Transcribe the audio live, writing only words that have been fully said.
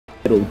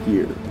Metal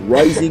Gear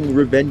Rising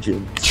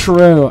Revengeance.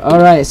 True.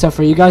 Alright, so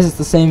for you guys it's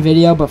the same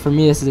video, but for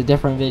me this is a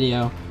different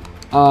video.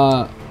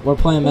 We're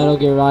playing Metal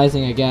Gear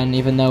Rising again,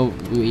 even though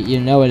you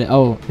know it.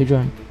 Oh, who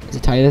joined? Is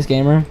it Titus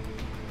Gamer?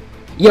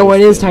 Yo,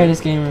 it is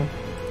Titus Gamer.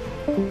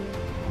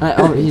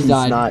 Oh, he's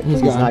died.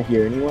 He's gone. Not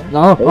here anymore.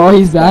 No. Oh,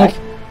 he's back.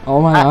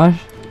 Oh my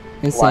gosh.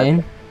 Insane.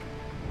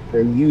 What?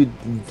 Are you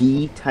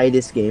the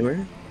Titus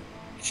Gamer?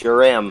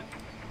 Sure am.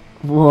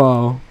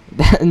 Whoa.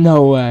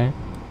 No way.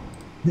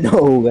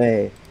 No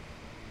way.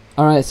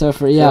 Alright, so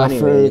for anyway,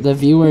 for the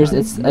viewers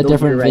it's a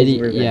different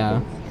video.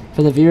 Yeah.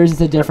 For the viewers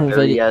it's a different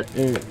video.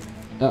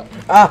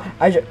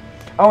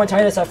 Oh, and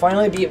Titus, I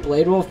finally beat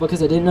Blade Wolf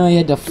because I didn't know you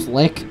had to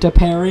flick to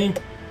parry.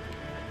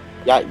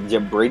 Yeah,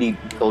 Brady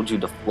told you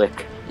to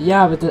flick.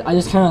 Yeah, but I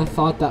just kind of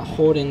thought that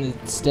holding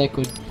the stick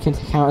would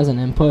count as an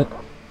input.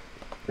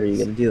 Are you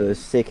gonna do those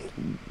sick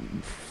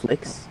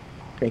flicks,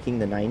 cranking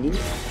the 90s?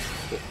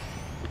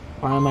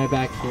 Why am I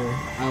back here?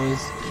 I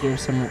was here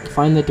somewhere.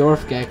 Find the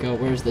dwarf, Gecko.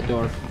 Where's the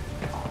dwarf?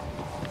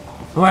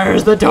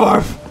 Where's the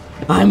dwarf?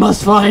 I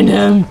must find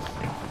him!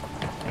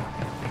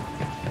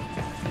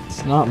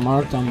 It's not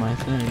marked on my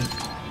thing.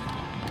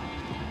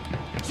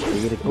 Are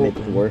you gonna commit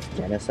dwarf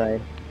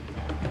genocide?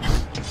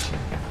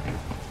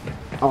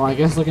 Oh, I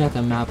guess looking at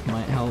the map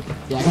might help.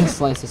 Yeah, I can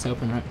slice this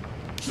open, right?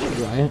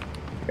 Right?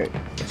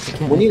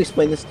 When you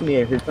explain this to me,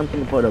 I heard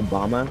something about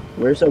Obama.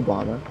 Where's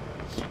Obama?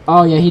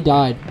 Oh yeah, he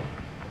died.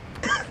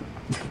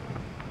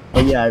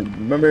 Oh yeah,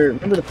 remember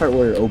the part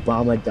where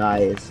Obama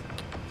dies?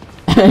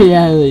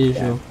 Yeah, the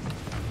usual.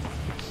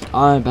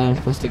 Oh, I bet I'm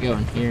supposed to go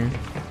in here.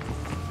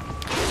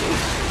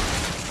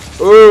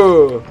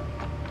 Ooh!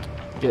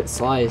 Get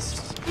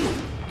sliced.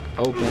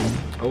 Open,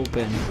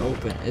 open,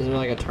 open. Is there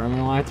like a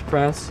terminal I have to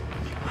press?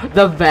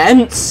 The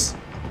vents!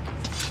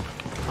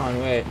 Oh,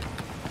 wait.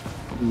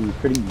 Ooh,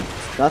 pretty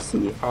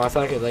sussy. Oh, I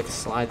thought I could like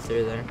slide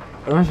through there.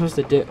 What am I supposed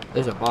to do?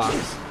 There's a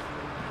box.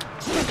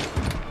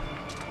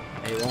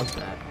 I want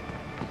that.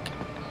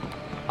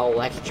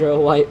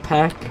 Electrolyte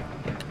pack.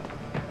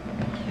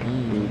 Are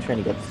you trying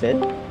to get fit?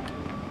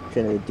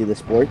 Trying to do the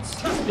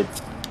sports?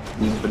 It's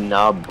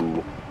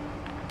Nabu.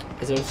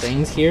 Is there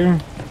things here?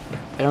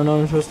 I don't know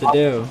what I'm supposed to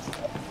do.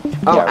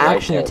 Oh, yeah,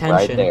 action right there,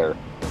 attention. Right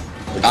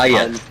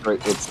there.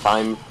 It's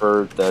time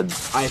for the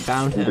I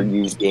found him.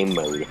 underused game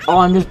mode. Oh,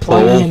 I'm just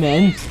plugging him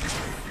in.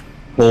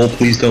 Cole,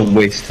 please don't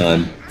waste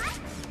time.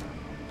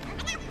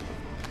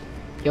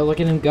 Yo, look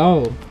at him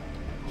go.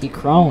 He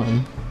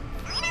crawling.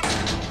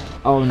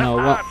 Oh no,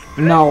 what?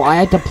 No, I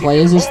had to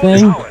play as this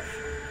thing?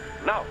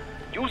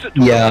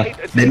 Yeah,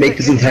 they make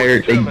this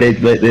entire, they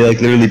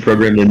like literally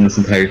programmed in this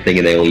entire thing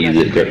and they only use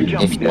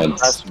it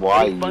once. That's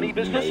why funny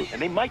business,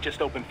 and they might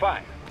just open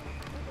fire.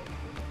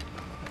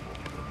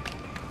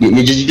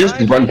 You just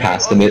run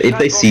past them. If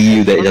they see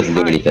you, that it doesn't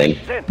do anything.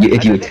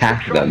 If you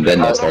attack them, then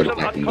they'll start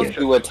attacking if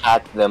you. you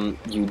attack them,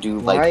 you do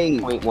like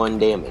 0.1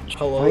 damage.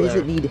 Hello Why does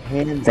there. it need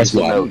hands? That's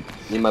why. Oh,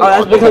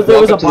 that's because there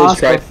was a boss.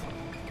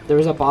 There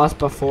was a boss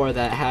before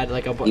that had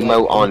like a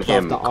emote on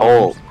him.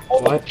 Cole.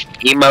 What?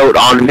 Emote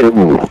on him.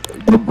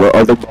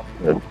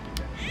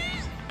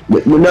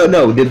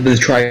 No, the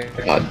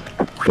tripod.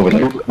 Over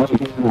there.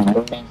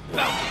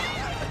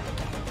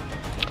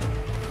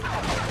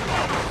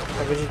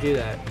 How would you do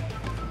that?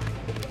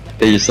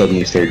 They just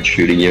suddenly started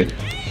shooting you.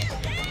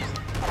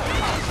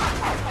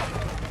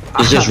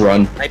 Just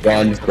run for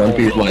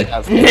your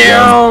life.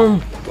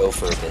 No! Go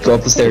for it. Go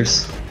up the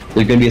stairs.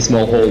 There's gonna be a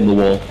small hole in the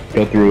wall.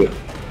 Go through it.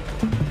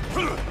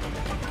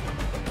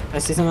 I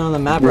see something on the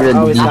map. Right?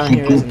 Oh, it's down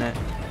here, isn't it?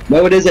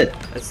 No, it isn't.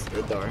 That's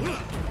the door.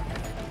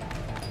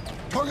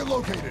 Target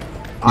located.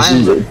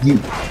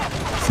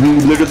 You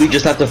literally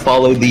just have to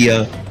follow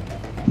the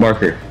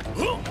marker.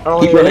 Oh,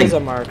 Keep there running. is a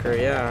marker,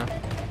 yeah.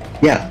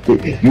 Yeah,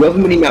 you have a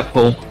mini map,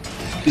 Cole.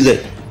 Use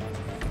it.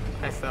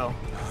 I fell.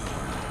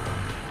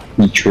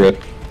 You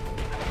trip.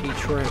 He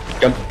tripped.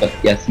 Jump.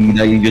 Yes,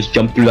 now you just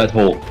jump through that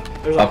hole.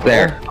 There's Up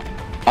there.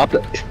 Up.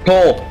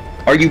 Cole,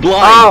 are you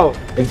blind? Oh!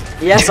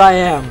 Yes, I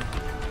am.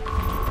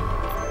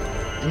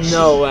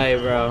 No way,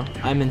 bro.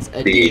 I'm in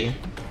a D.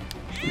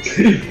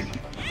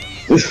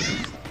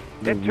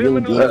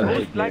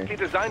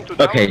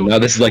 Okay, now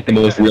this is like the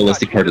most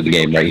realistic part of the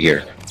game right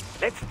here.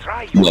 Let's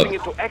try Look. using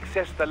it to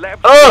access the lab.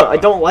 Oh, I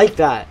don't like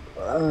that.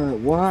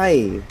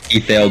 Why? He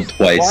failed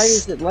twice. Why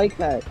is it like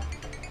that?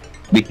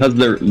 Because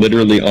they're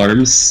literally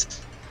arms.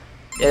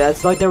 Yeah,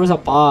 that's like there was a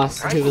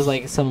boss who was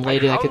like some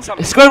lady that could.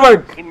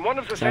 Squidward! In one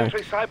of the Sorry.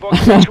 sensory cyborg's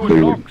virtual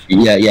logs.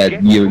 Yeah,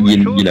 you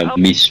know,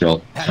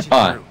 Mistral.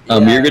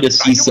 You're gonna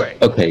see some.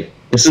 Okay,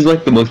 this is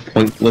like the most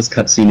pointless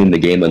cutscene in the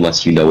game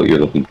unless you know what you're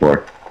looking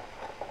for.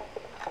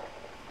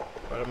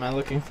 What am I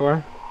looking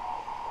for?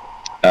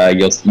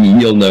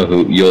 You'll know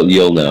who.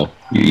 You'll know.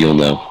 You'll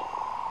know.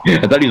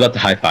 I thought he was about to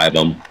high five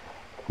him.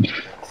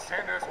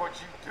 Send us what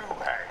you do,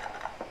 Hank.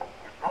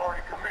 You've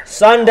already committed.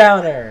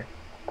 Sundowner!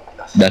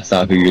 That's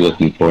not who you're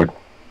looking for.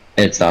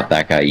 It's not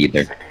that guy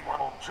either. Second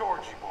one old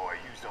Georgie boy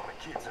used on the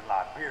kids in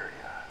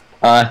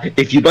Liberia.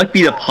 If you'd like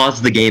me to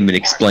pause the game and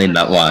explain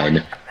that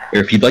line, or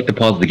if you'd like to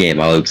pause the game,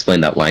 I'll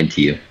explain that line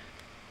to you.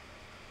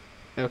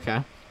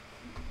 Okay.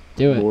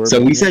 Do it. Lord.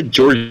 So we said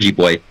Georgie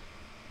boy.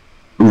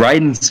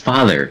 Raiden's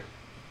father,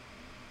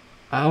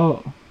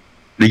 Oh.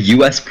 the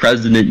U.S.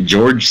 President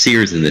George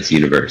Sears in this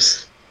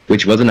universe,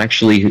 which wasn't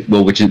actually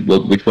which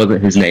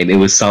wasn't his name. It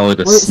was Solid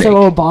a Wait, Snake.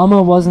 so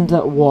Obama wasn't a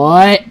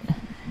what?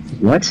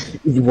 What?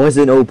 It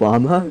wasn't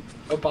Obama?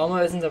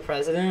 Obama isn't the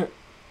president?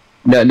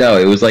 No,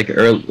 it was like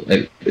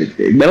early.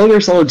 Metal Gear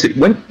Solid 2.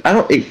 When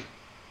I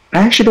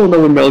actually don't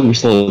know when Metal Gear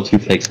Solid 2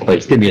 takes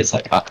place. Give me a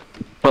sec.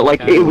 But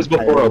like Okay. it was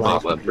before I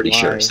Obama, I'm pretty why.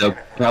 sure. So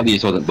probably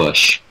it wasn't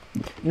Bush.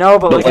 No,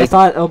 but like I like-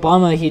 thought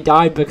Obama, he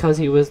died because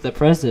he was the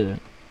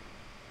president.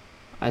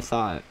 I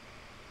thought.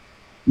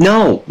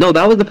 No,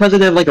 that was the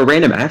president of like a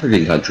random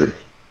African country.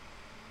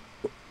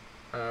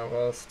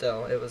 Well,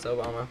 still, it was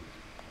Obama.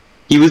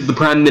 He was the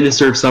prime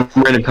minister of some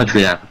random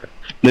country in Africa.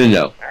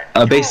 No.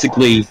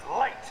 Basically,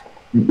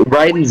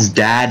 Raiden's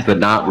dad, but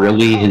not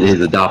really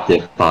his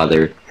adoptive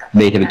father,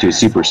 made him into a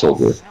super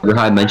soldier. Remember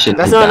how I mentioned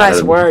That's his not a dad nice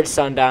had- word,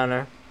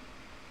 Sundowner.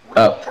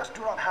 Oh, Just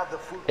do not have the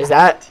full Is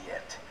that-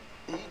 yet.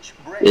 Each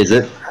brain is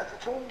it? has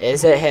its own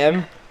Is it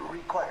him?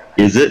 requirement.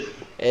 Is it?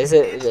 Is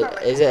it him?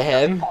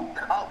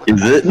 Is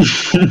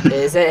it?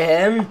 Is it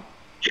him?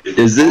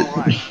 Is it? All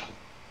right.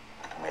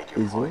 Make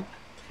your Is point.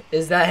 it?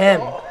 Is that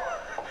him?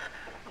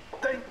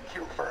 Thank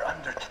you for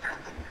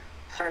understanding.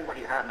 Send what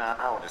you have now.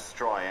 I will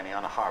destroy any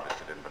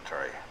unharvested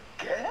inventory.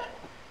 Okay?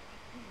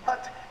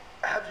 But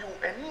have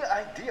you any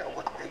idea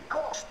what they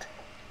cost?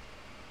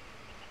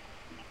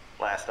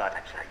 Last I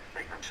checked,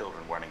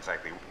 children weren't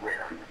exactly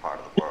rare in the part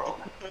of the world.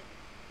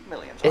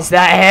 Millions. Is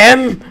that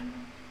him?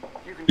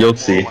 You can You'll get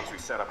more see. once we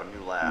set up a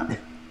new lab.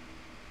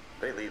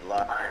 They lead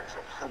lives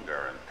of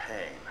hunger and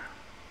pain.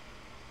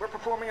 We're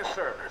performing a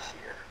service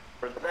here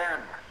for them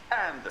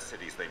and the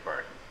cities they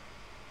burden.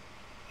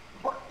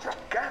 But just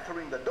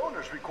gathering the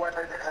donors requires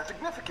a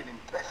significant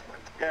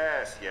investment.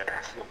 Yes, you'll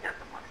get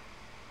the money.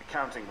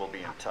 Accounting will be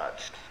in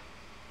touch.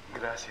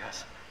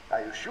 Gracias. I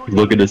assure you.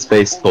 Look at his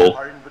face, Cole.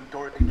 Our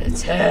inventory-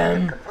 It's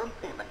him. Confirm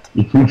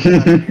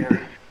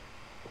payment.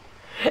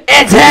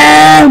 It's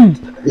him!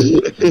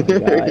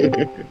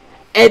 God.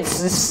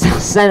 It's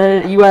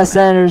U.S.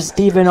 Senator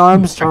Stephen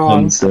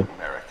Armstrong.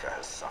 America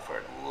has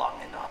suffered long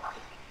enough.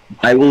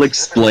 I will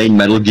explain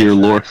Metal Gear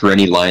lore for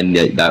any line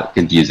that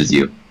confuses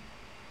you.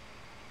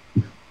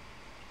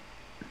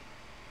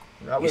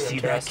 That You see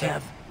that,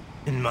 Kev?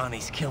 In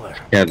Monty's killer.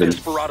 Kevin.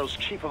 Desperado's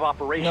chief of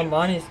operations No,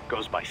 Monty's.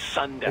 goes by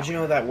sundown. Did you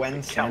know that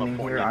when standing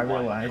California here, I wine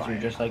realized you're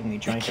triangle. just like me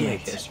trying to make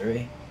kids.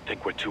 history?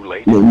 Think we're too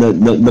late?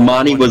 The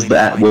Monty was the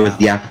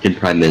African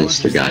prime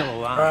minister George is guy. still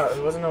alive.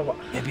 It wasn't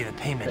Obama. Maybe the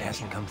payment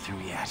hasn't come through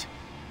yet.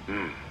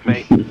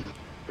 Maybe.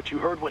 But you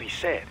heard what he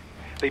said.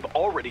 They've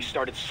already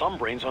started some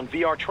brains on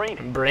VR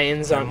training.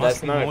 Brains There on must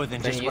that's be not more a than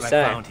thing just you what I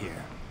say. found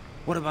here.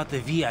 What about the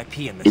VIP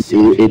in the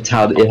suit? It's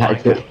how it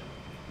had to.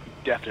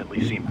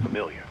 Definitely seem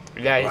familiar.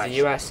 Yeah, he's Right. a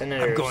U.S.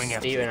 Senator I'm going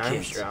after Stephen the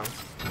kids. Armstrong.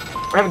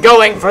 I'm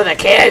going for the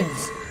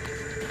kids!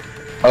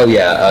 Oh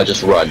yeah,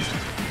 just run.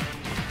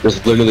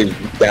 There's literally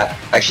that.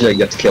 Actually, no,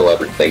 you have to kill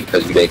everything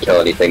because you didn't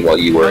kill anything while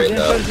you were in.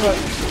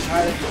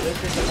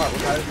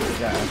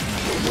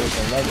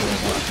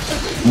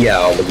 Yeah,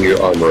 all the weird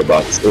armor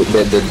robots.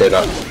 They're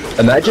not.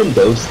 Imagine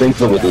those things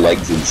but with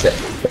legs instead.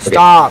 Okay,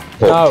 Stop!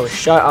 hold. No,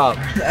 shut up.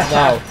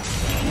 No.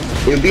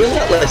 It would be a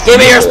lot less. Give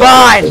me your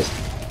spine!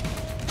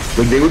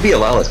 Like, they would be a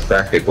lot less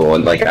practical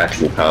in like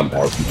actual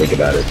combat if you think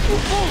about it.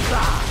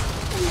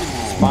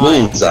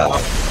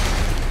 Bullseye.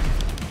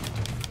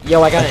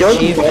 Yo, I got I feel an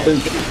like your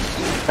achievement.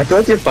 father's- I feel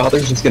like your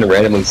father's just gonna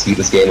randomly see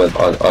this game on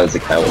his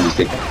account and just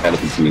get kind of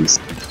confused.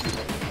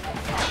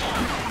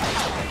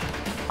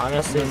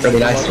 Honestly, Pretty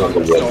nice one to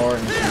win. Store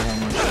and see how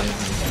much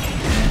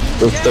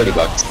it It was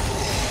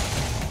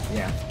 $30.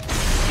 Yeah.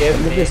 give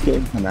When did me this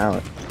game come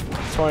out?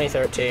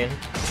 2013.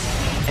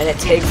 And it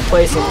takes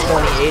place in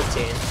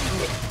 2018.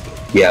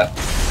 Yeah.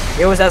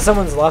 Yo, was that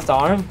someone's left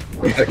arm?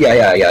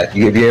 Yeah. If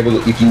you're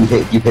able, if you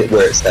hit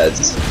where it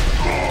says.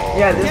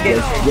 Yeah, this game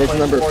You guys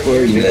remember 4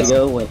 years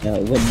ago when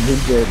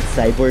Ninja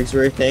Cyborgs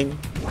were a thing,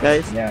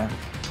 guys? Yeah.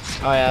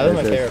 Oh yeah, that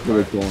was my favorite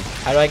really part. cool.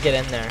 How do I get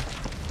in there?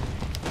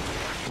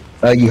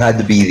 You had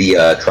to be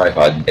the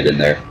tripod to get in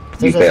there. You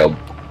There's a- failed.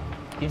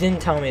 You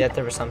didn't tell me that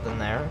there was something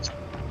there.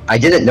 I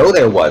didn't know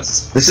there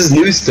was. This is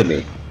news to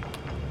me.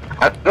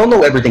 I don't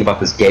know everything about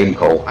this game,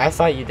 Cole. I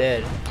thought you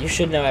did. You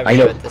should know I everything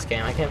know- about this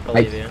game. I can't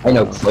believe you. I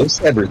know close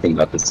to everything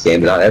about this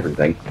game, but not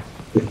everything.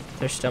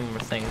 There's still more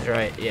things,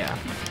 right? Yeah.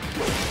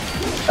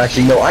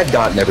 Actually, no, I've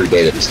gotten every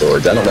day to the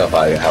storage. I don't know how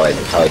I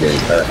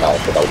did or how I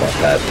forgot about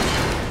that.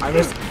 I'm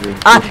just.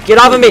 Get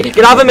off of me!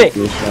 Get off of me!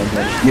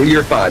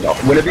 You're fine.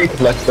 Whenever you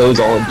collect those,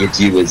 all it gives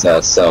you is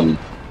some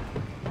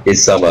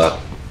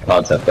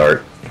concept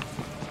art.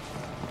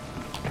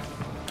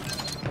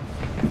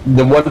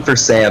 The one for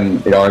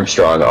Sam and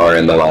Armstrong are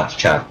in the last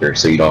chapter,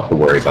 so you don't have to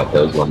worry about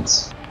those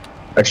ones.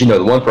 Actually, no,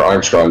 the one for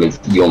Armstrong is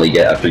you only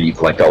get after you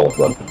collect all of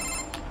them.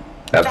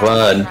 Have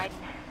fun.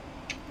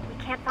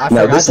 I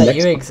No, forgot this that next-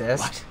 you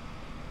exist.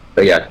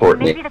 But yeah,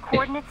 Courtney, Maybe the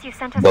coordinates you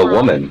sent us the were-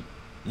 woman.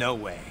 No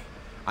way.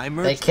 I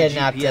merged the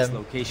kidnapped GPS him.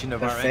 location of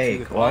They're our entry fake,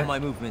 with what? all my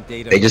movement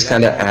data. They just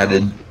kind of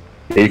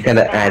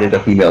added a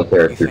female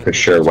character, because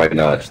sure, why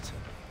not?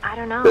 I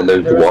don't know. Then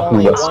there's There the was walking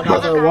only Russian. one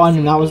other one,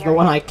 and that was the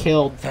one I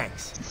killed.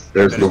 Thanks.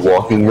 There's the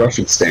walking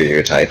Russian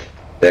stereotype.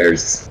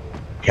 There's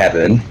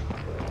Kevin.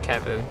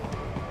 Kevin.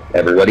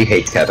 Everybody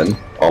hates Kevin.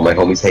 All my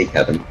homies hate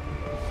Kevin.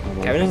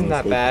 Kevin isn't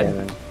that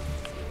bad.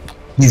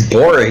 He's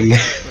boring.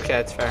 Okay,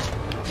 that's fair.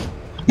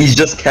 He's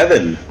just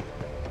Kevin.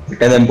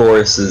 And then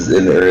Boris is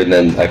in there, and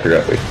then I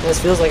forgot. This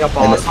feels like a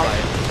boss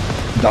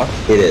fight. No,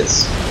 it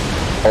is.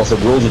 Also,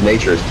 Rules of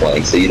Nature is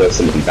playing, so you know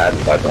something bad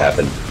is about to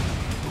happen.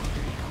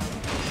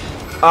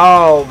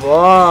 Oh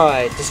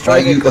boy,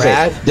 destroy the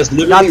grad. Okay, just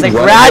Not literally the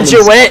run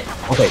graduate.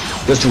 Okay,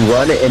 just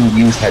run and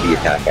use heavy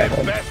attack at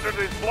him. Bastard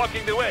is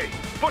blocking the way.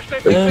 Push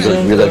that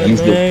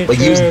Like,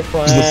 use the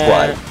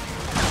slide.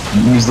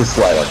 Use the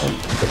slide on him.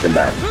 Push him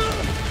back.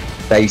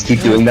 Now you just keep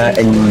doing that,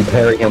 and you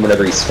parry him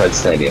whenever he tries to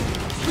slam you.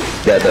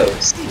 Yeah,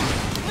 those.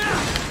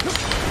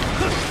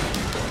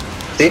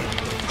 See?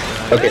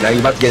 Okay, now you're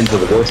about to get into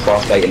the worst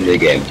boss fight in the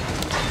game.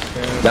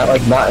 Not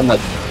in like...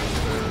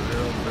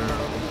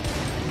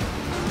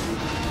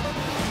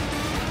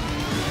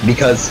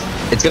 Because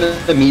it's gonna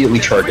immediately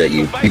charge at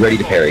you. Be ready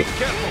to parry.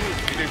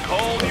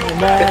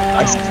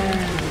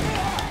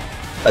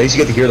 At least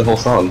you get to hear the whole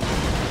song.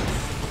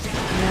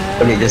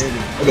 Okay,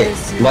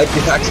 light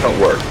attacks don't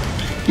work.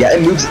 Yeah,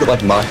 it moves to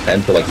like Mach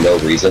 10 for like no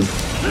reason.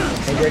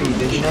 Hey Grady,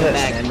 did you know that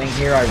standing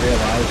here I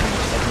realized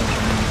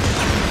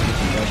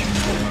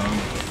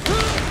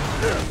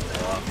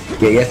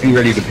Yeah, you have to be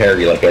ready to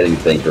parry like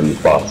anything from the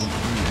boss.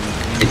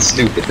 It's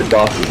stupid, the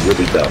boss is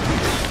really dumb.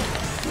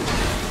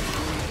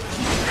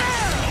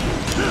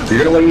 So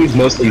you're gonna want to use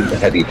mostly the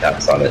heavy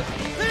attacks on it.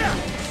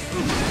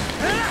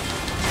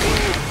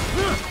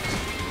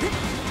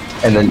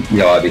 And then, you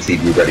know, obviously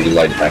be ready to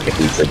light attack if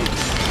needs it.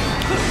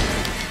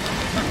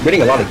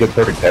 Getting a lot of good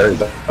perfect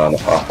parries on it.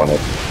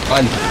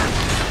 Fun.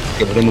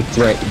 Get him with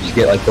strength, you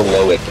get like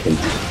below it, and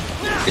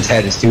his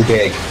head is too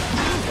big.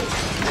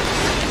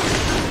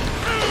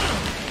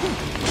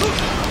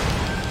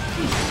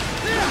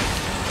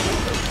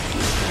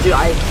 Dude,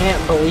 I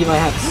can't believe I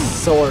have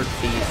sword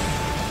feet.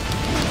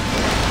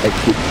 Like,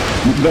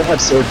 you don't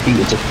have sword feet,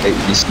 it's okay,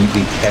 you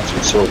can catch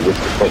your sword with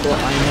your foot. Well,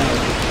 I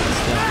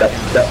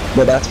know.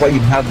 Well, that's why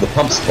you have the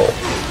pump skull.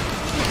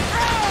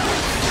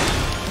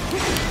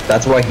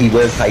 That's why he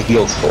wears high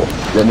heels full.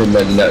 No,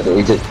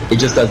 it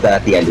just does that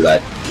at the end of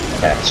that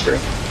attack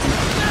string.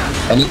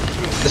 And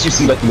as you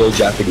see like the little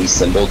Japanese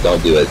symbol,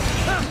 don't do it.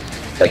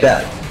 Like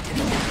that.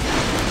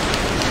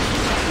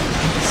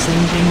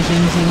 Sing, sing,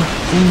 sing, sing,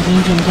 sing,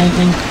 sing, sing, sing,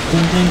 sing,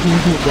 sing, sing, sing,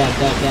 sing,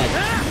 that.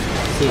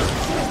 See.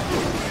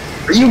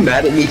 Are you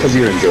mad at me because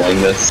you're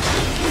enjoying this?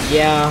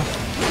 Yeah.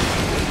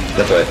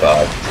 That's what I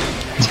thought.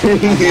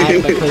 I'm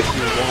mad because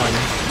you won.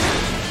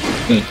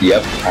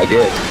 Yep, I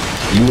did.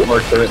 You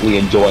are currently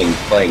enjoying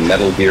playing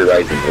Metal Gear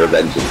Rising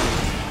Revengeance.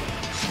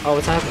 Oh,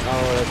 what's happening?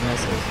 Oh, those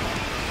misses.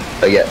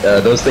 But yeah,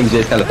 those things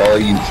just kind of follow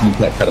you, you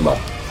can't cut them up.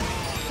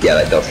 Yeah,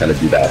 that does kind of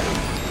do that.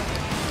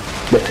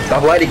 But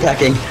stop light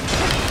attacking!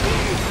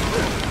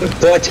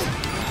 What?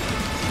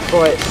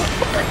 Boy.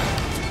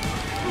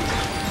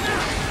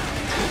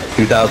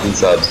 2,000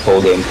 subs,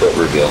 full game foot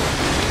reveal.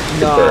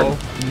 No.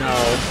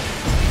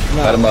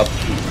 Cut him up.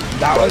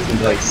 that was in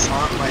place.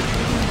 on my dream.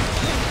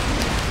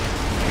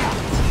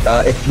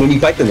 When you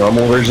fight the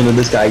normal version of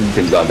this guy, you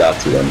can zomb out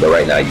to him, but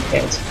right now you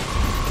can't.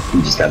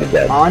 He's just kind of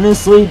dead.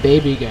 Honestly,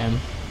 baby game.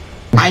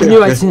 I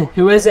knew it.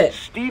 Who is it?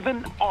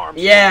 Stephen Armstrong.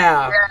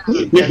 Yeah.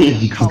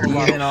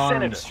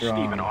 Senator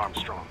Stephen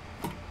Armstrong.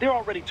 They're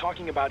already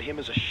talking about him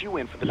as a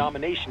shoe-in for the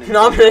nomination.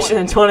 Nomination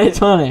in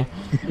 2020.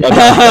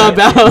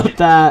 About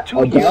that.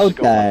 2 years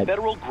ago, a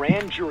federal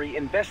grand jury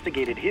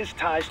investigated his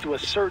ties to a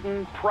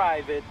certain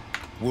private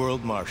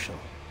World Marshal,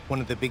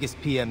 one of the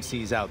biggest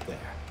PMCs out there.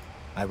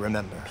 I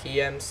remember.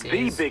 PMCs.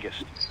 The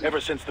biggest,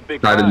 ever since the Big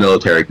Private Five.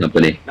 military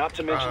company. Not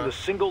to mention the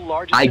single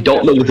largest. I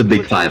don't know what the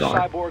Big Five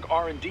are. Or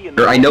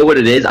I know what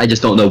it is, I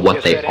just don't know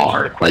what they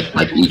are,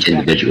 like each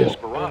individual.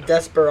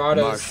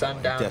 Desperado's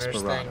Sundowners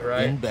thing,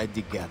 right? In bed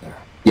together.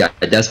 Yeah,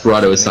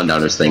 Desperado is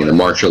Sundowners thing, and the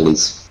Marshal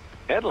is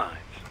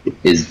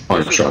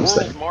Armstrong's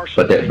thing.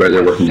 But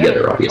they're working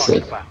together,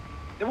 obviously.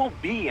 There won't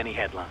be any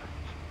headlines.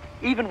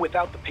 Even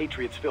without the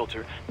Patriots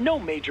filter, no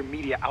major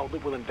media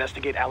outlet will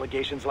investigate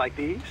allegations like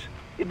these.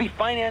 It'd be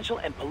financial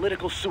and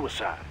political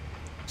suicide.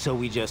 So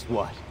we just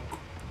what?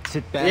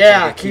 Sit back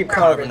Yeah, keep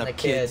carving the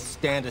kids.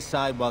 Stand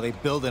aside while they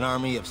build an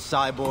army of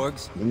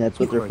cyborgs? And that's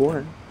what they're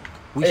for.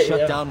 We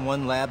shut down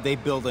one lab, they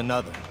build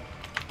another.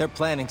 They're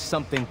planning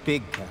something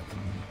big, Kev.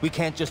 We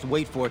can't just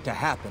wait for it to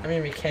happen. I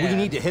mean, we can. We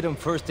need to hit them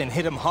first and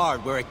hit them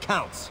hard where it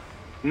counts.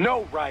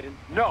 No, Raiden,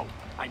 no.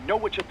 I know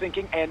what you're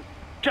thinking, and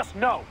just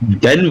no.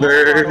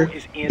 Denver Colorado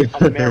is in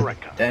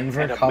America.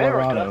 Denver, and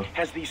Colorado. America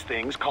has these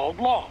things called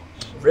laws.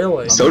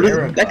 Really? So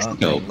does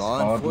Mexico.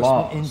 Law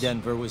enforcement in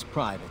Denver was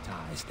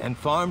privatized and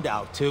farmed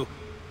out to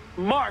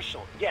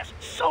Marshall, yes,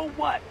 so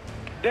what?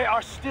 There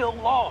are still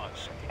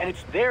laws, and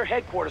it's their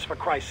headquarters, for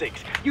Christ's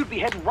sakes. You'd be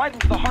heading right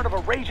into the heart of a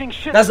raging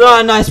shit. That's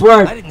not a nice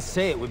word. I didn't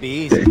say it would be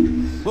easy.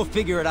 We'll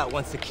figure it out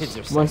once the kids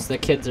are safe. Once the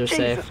kids are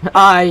safe. Jesus.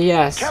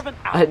 Yes. Kevin,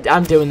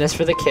 I'm doing this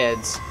for the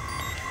kids.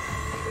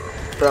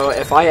 Bro,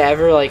 if I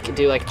ever like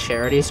do like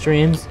charity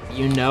streams,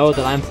 you know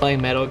that I'm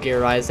playing Metal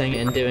Gear Rising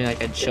and doing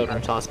like a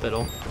children's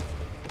hospital.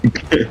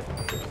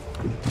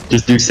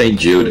 Just do St.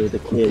 Jude. The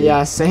kid.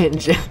 Yeah, Saint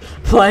Jude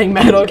playing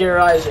Metal Gear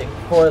Rising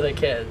for the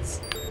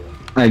kids.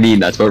 I mean,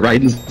 that's what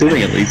Raiden's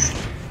doing at least.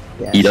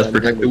 Yeah, He does so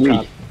protect the they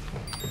weak.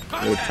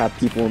 They chop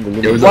people in the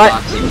There was living a What?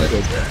 boxing match.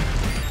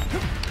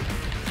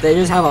 They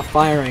just have a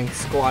firing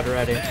squad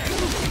ready.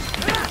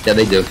 Yeah,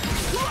 they do.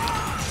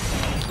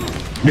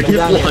 They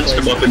down here, launched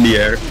him please. up in the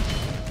air.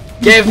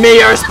 Give me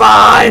your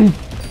spine!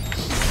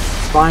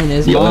 Spine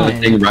is The only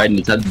mine. thing Raiden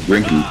is had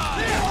drinking.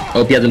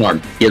 Oh, he has an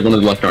arm. He has one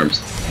of the left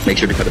arms. Make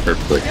sure to cut it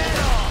perfectly.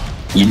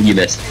 You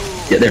missed.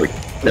 Yeah, there we go.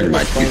 Never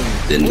mind. You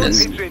didn't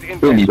miss.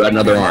 Boom, you got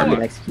another arm. Good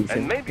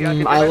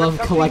execution. I love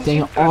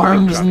collecting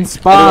arms and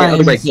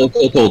Other way, spines.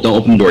 Cole, don't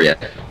open the door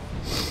yet.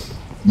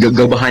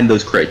 Go behind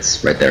those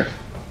crates, right there.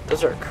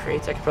 Those are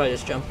crates, I could probably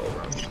just jump over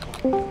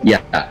them.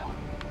 Yeah.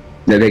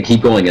 No, they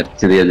keep going it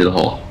to the end of the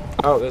hall.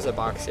 Oh, there's a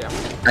box, yeah.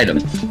 Item.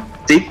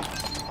 See?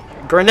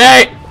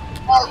 Grenade!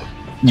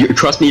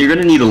 Trust me, you're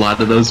gonna need a lot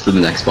of those for the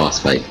next boss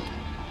fight.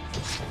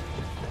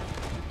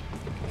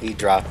 He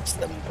drops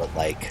them, but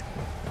like...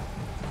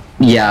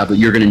 Yeah, but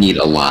you're gonna need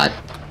a lot.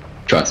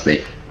 Trust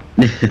me.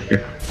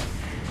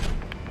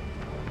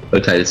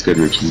 Otitis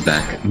Goodrich is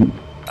back.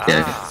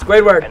 Yeah.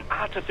 Squidward! An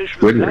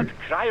artificial Squidward. blood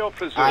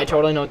cryopreserver. I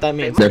totally know what that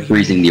means. They're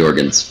freezing the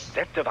organs.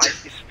 That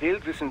device is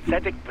filled with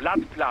synthetic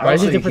blood plasma. Why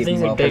is he Also, you put keep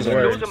things them in big well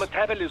words? The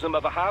metabolism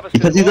of a harvested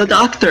Because he's a organ.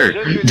 doctor.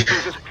 Circulating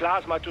this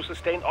plasma to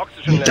sustain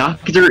oxygen levels.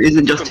 Doctor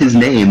isn't just his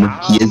name.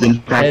 He is in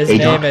fact His a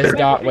name is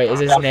doctor. Wait, is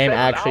his name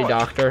actually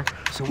Doctor?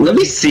 Let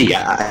me see.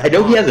 I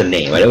know he has a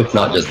name. I know it's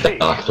not just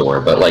Doctor,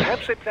 but like,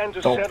 Perhaps they plan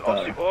to sell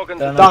off the organs.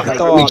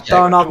 Doctor,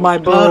 turn off my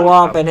blue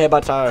lump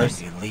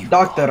inhibitors.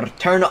 Doctor,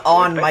 turn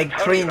on my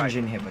cringe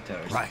inhibitors.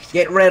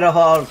 Get rid of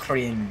all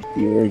cringe.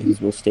 The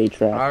urges will stay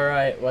trapped.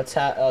 Alright, what's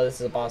oh,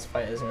 this is a boss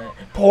fight, isn't it?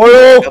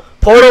 Portal!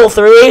 Portal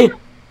 3!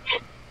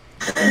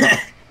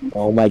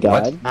 Oh my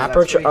god. Aperture, That's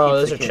where he oh,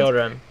 keeps those the are kids.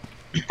 children.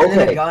 And then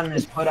okay, a gun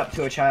is put up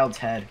to a child's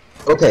head.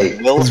 okay.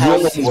 Wilhelm Is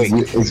Wilhelm I've seen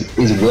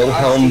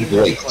this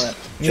Voigt clip.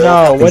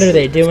 No, what are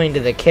they doing to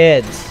the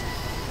kids?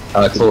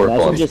 Imagine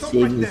chloroform? just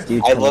saving this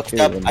dude. I from looked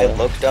a up tree I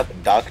window. looked up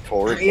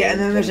Doctor Yeah, and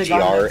then there's a guy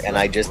MGR that's and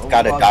like, I just oh,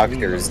 got a God,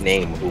 doctor's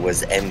name who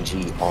was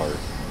MGR.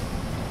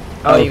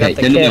 Oh, you got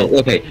the kid. No,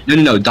 okay.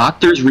 No.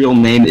 Doctor's real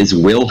name is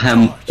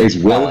Wilhelm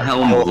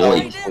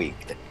Voigt. Voigt.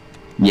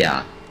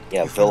 Yeah.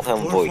 Yeah,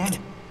 Wilhelm Voigt.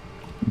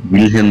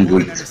 Wilhelm More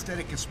Voigt.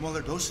 anesthetic in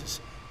smaller doses,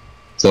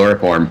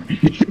 Chloroform.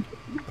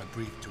 but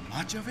breathe too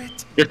much of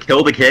it. Just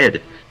kill the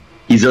kid.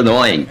 He's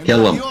annoying.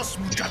 Kill him. Adios,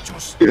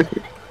 muchachos.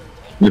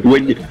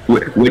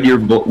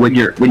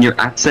 When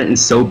your accent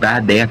is so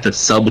bad, they have to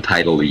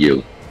subtitle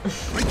you.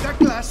 Break that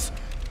glass,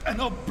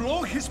 and I'll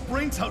blow his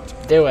brains out.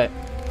 Do it.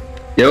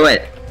 Do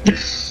it.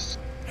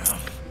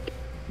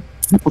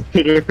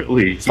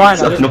 Literally. Fine, I'll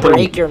So just annoying.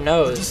 break your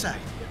nose. Decide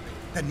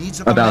the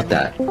needs of About the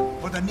that. many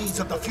or the needs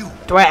of the few.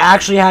 Do I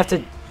actually have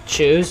to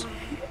choose?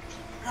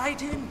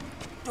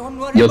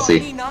 You'll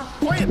see.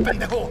 Quiet,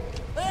 pendejo.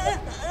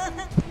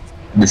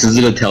 This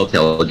isn't a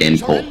Telltale game,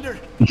 Cole. Surrender.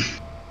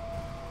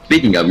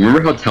 Speaking of,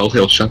 remember how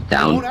Telltale shut Won't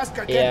down? ask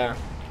again. Yeah.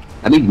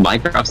 I mean,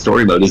 Minecraft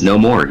Story Mode is no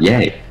more.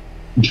 Yay.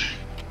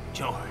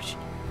 George.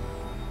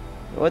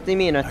 What do you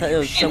mean? I thought it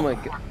was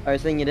somewhat good. I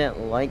was saying you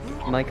didn't like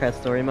Minecraft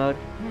Story Mode?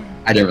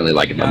 I didn't really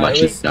like it that No, much.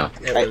 it was, No.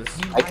 it was,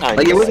 I kind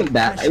Like, of it wasn't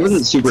bad. It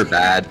wasn't super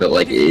bad, but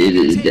like,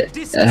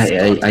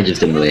 I just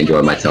didn't really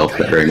enjoy myself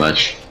very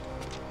much.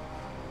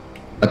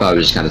 I thought it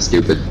was just kind of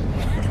stupid.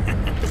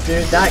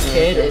 dude, that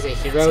kid is a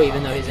hero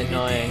even though he's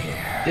annoying.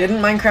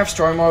 Didn't Minecraft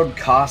Story Mode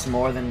cost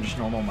more than just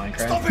normal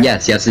Minecraft?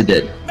 Yes, it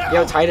did.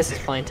 Yo, Titus is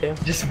playing too.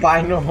 Just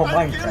buy normal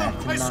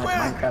Minecraft and not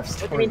Minecraft What do you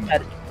Story mean Mode.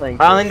 that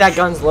playing? I don't think that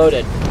gun's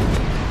loaded.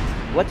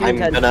 What do you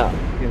mean that?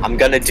 I'm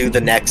gonna do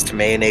the next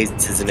Mayonnaise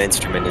is an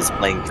Instrument is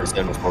playing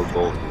Persona 4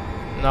 Gold.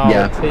 No,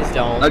 Yeah. please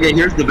don't. Okay,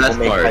 here's the best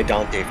Made by part.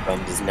 Dante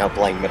from is now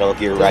playing Metal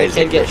Gear Did the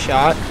Rising. kid get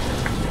shot?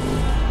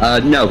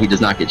 No, he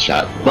does not get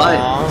shot. But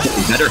Aw.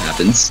 something better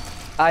happens.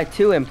 I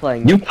too am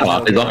playing. You Metal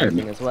caught his Gear arm.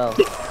 Rising as well.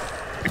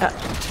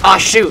 Ah,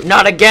 shoot,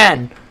 not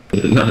again!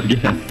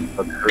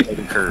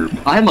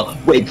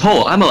 Wait,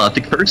 Cole, I'm allowed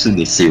to curse in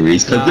this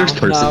series because there's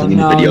cursing in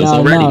the videos no,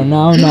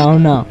 already.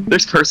 no.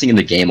 There's cursing in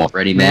the game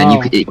already, man.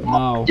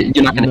 No,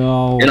 You're not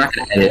gonna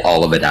edit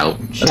all of it out,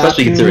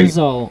 especially considering.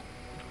 Result.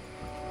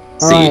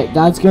 See, Alright,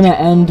 that's gonna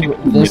end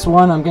this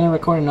one. I'm gonna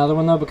record another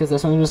one though because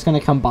this one's just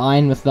gonna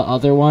combine with the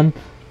other one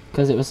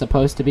because it was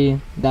supposed to be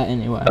that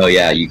anyway. oh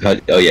yeah, you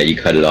cut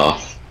it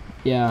off.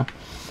 Yeah.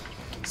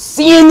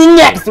 See you in the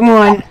next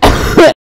one!